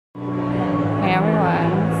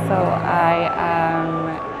everyone. So I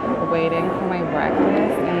am waiting for my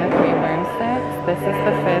breakfast in the 3 Moonsticks. This is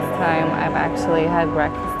the first time I've actually had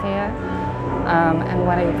breakfast here. And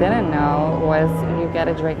what I didn't know was you get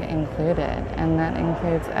a drink included, and that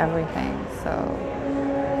includes everything. So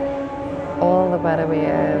all the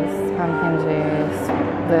butterbeers, pumpkin juice,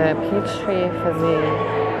 the peach tree fizzy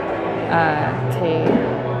tea.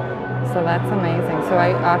 So that's amazing. So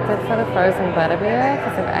I opted for the frozen butterbeer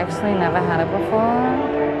because I've actually never had it before.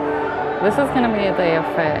 This is going to be a day of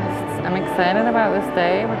firsts. I'm excited about this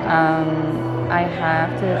day. I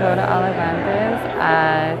have to go to Ollivander's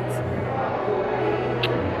at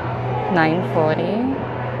 9:40.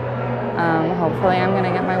 Hopefully I'm going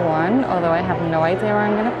to get my one, although I have no idea where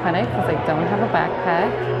I'm going to put it because I don't have a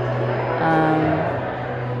backpack.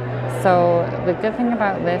 So the good thing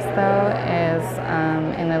about this though is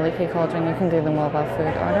in the Leaky Cauldron you can do the mobile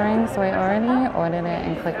food ordering. So I already ordered it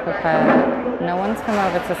and clicked prepare. No one's come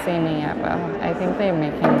over to see me yet, but I think they're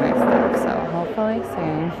making my stuff, so hopefully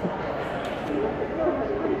soon.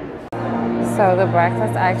 So the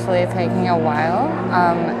breakfast actually taking a while,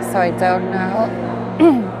 so I don't know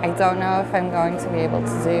I don't know if I'm going to be able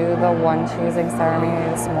to do the one choosing ceremony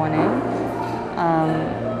this morning.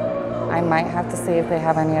 I might have to see if they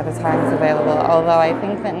have any other times available, although I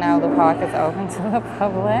think that now the park is open to the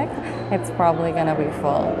public, it's probably going to be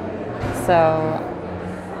full. So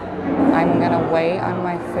I'm going to wait on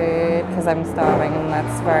my food because I'm starving and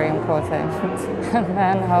that's very important. And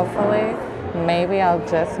then hopefully maybe I'll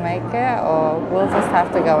just make it, or we'll just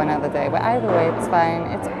have to go another day. But either way, it's fine.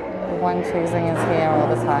 It's one choosing is here all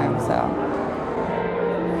the time, so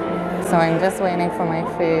I'm just waiting for my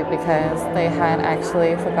food because they had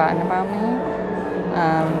actually forgotten about me.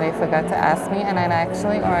 They forgot to ask me, and I'd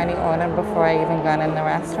actually already ordered before I even got in the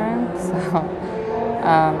restaurant. So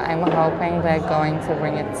I'm hoping they're going to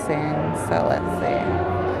bring it soon. So let's see.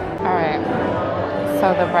 All right.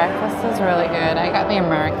 So the breakfast is really good. I got the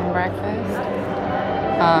American breakfast,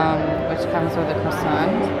 which comes with a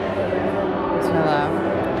croissant, which I love.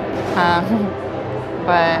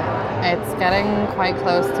 But it's getting quite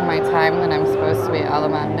close to my time that I'm supposed to be at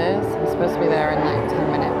Ollivander's. I'm supposed to be there in like 10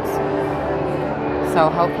 minutes. So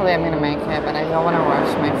hopefully I'm going to make it, but I don't want to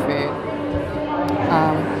rush my food.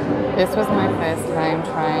 This was my first time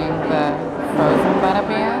trying the frozen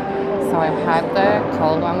butterbeer. So I've had the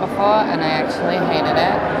cold one before and I actually hated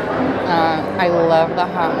it. I love the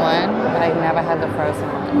hot one, but I've never had the frozen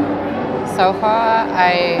one. So far,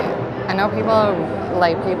 I know people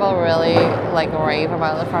really like rave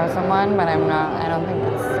about the frozen one, but I don't think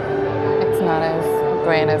it's not as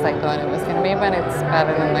great as I thought it was gonna be, but it's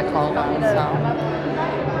better than the cold one, so.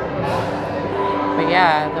 But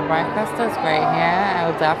yeah, the breakfast is great here. I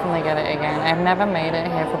will definitely get it again. I've never made it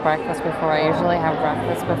here for breakfast before. I usually have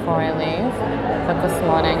breakfast before I leave, but this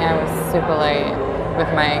morning I was super late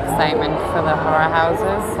with my excitement for the horror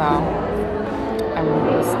houses, so I'm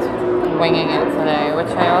just winging it today,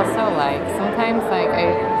 which I also like. Sometimes like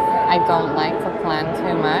I don't like to plan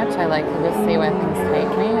too much. I like to just see where things take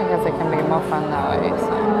me because it can be more fun that way.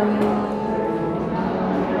 So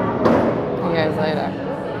see you guys later.